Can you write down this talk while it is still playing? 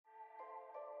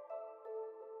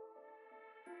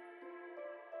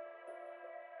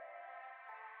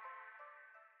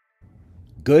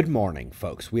Good morning,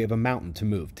 folks. We have a mountain to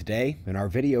move today, and our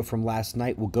video from last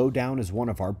night will go down as one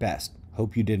of our best.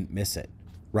 Hope you didn't miss it.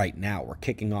 Right now, we're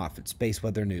kicking off at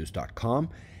spaceweathernews.com,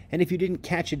 and if you didn't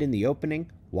catch it in the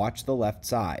opening, watch the left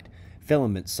side.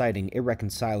 Filaments citing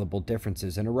irreconcilable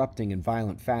differences and erupting in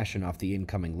violent fashion off the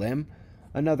incoming limb.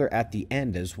 Another at the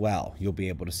end as well. You'll be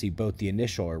able to see both the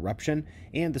initial eruption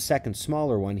and the second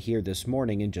smaller one here this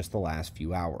morning in just the last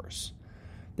few hours.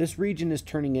 This region is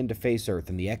turning into face Earth,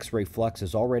 and the X-ray flux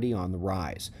is already on the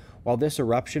rise. While this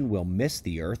eruption will miss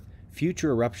the Earth,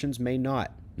 future eruptions may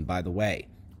not. And by the way,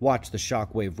 watch the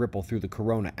shockwave ripple through the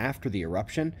corona after the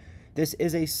eruption. This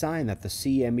is a sign that the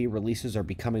CME releases are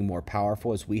becoming more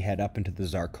powerful as we head up into the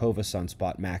Zarkova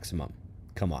sunspot maximum.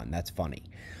 Come on, that's funny.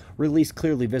 Release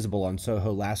clearly visible on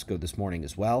Soho Lascaux this morning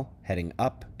as well, heading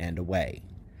up and away.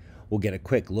 We'll get a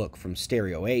quick look from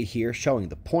Stereo A here, showing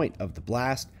the point of the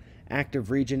blast.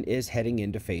 Active region is heading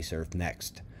into face Earth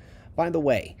next. By the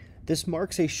way, this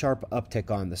marks a sharp uptick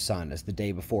on the sun as the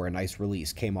day before a nice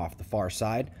release came off the far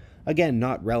side. Again,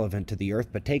 not relevant to the Earth,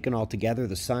 but taken all together,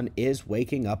 the sun is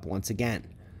waking up once again.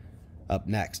 Up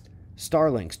next,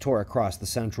 Starlinks tore across the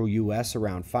central U.S.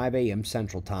 around 5 a.m.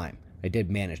 Central Time. I did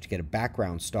manage to get a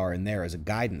background star in there as a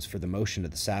guidance for the motion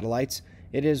of the satellites.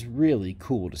 It is really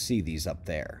cool to see these up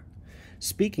there.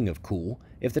 Speaking of cool,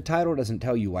 if the title doesn't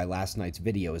tell you why last night's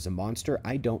video is a monster,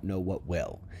 I don't know what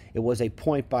will. It was a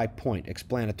point-by-point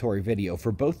explanatory video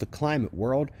for both the climate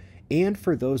world and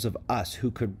for those of us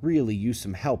who could really use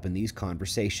some help in these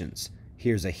conversations.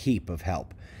 Here's a heap of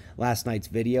help. Last night's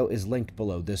video is linked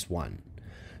below this one.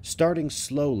 Starting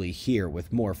slowly here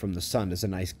with more from the sun as a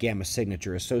nice gamma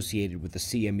signature associated with the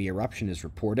CME eruption is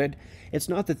reported. It's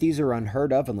not that these are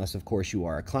unheard of unless of course you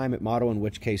are a climate model, in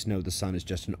which case no, the sun is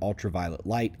just an ultraviolet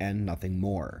light and nothing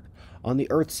more. On the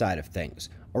Earth side of things,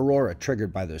 aurora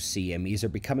triggered by those CMEs are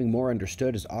becoming more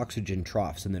understood as oxygen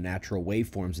troughs in the natural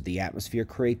waveforms of the atmosphere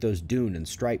create those dune and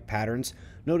stripe patterns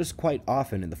noticed quite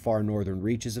often in the far northern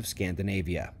reaches of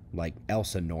Scandinavia, like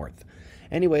Elsa North.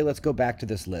 Anyway, let's go back to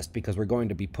this list because we're going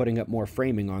to be putting up more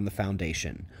framing on the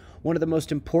foundation. One of the most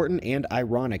important and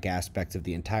ironic aspects of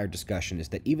the entire discussion is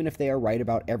that even if they are right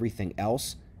about everything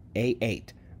else,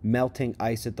 A8, melting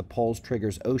ice at the poles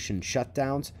triggers ocean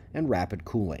shutdowns and rapid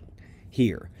cooling.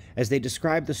 Here, as they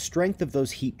describe the strength of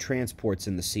those heat transports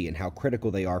in the sea and how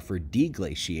critical they are for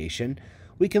deglaciation,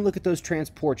 we can look at those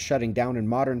transports shutting down in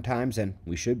modern times and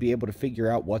we should be able to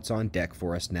figure out what's on deck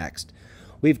for us next.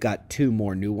 We've got two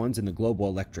more new ones in the global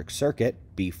electric circuit,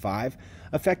 B5,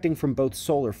 affecting from both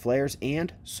solar flares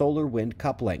and solar wind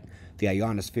coupling. The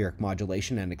ionospheric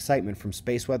modulation and excitement from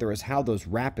space weather is how those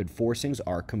rapid forcings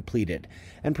are completed.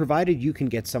 And provided you can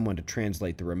get someone to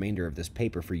translate the remainder of this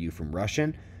paper for you from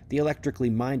Russian, the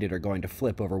electrically minded are going to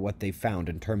flip over what they've found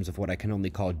in terms of what I can only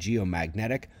call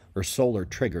geomagnetic or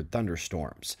solar-triggered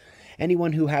thunderstorms.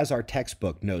 Anyone who has our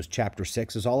textbook knows Chapter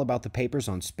 6 is all about the papers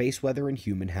on space weather and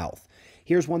human health.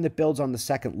 Here's one that builds on the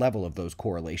second level of those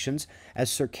correlations,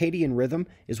 as circadian rhythm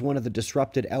is one of the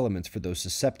disrupted elements for those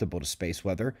susceptible to space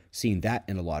weather, seen that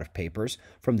in a lot of papers,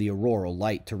 from the auroral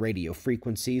light to radio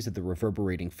frequencies of the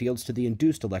reverberating fields to the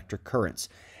induced electric currents,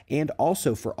 and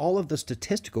also for all of the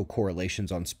statistical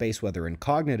correlations on space weather and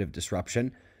cognitive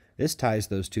disruption. This ties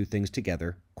those two things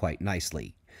together quite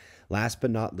nicely. Last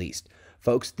but not least,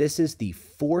 folks, this is the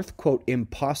fourth, quote,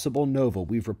 impossible nova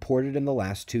we've reported in the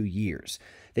last 2 years.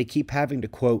 They keep having to,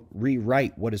 quote,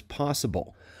 rewrite what is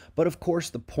possible. But of course,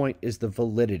 the point is the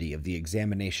validity of the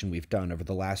examination we've done over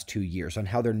the last 2 years on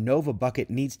how their nova bucket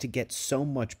needs to get so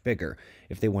much bigger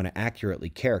if they want to accurately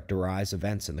characterize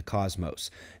events in the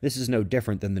cosmos. This is no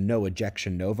different than the no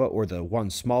ejection nova or the one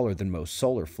smaller than most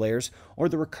solar flares or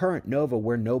the recurrent nova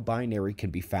where no binary can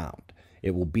be found.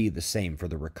 It will be the same for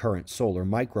the recurrent solar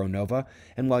micronova,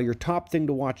 and while your top thing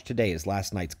to watch today is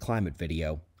last night's climate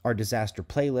video, our disaster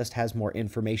playlist has more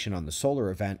information on the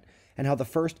solar event and how the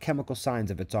first chemical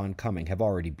signs of its oncoming have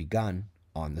already begun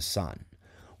on the sun.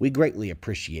 We greatly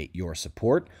appreciate your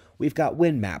support. We've got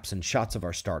wind maps and shots of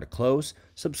our star to close.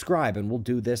 Subscribe and we'll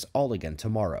do this all again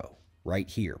tomorrow, right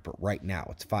here, but right now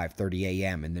it's 5:30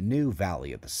 a.m. in the new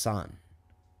Valley of the Sun.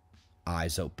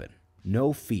 Eyes open,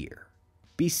 no fear.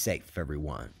 Be safe,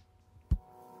 everyone.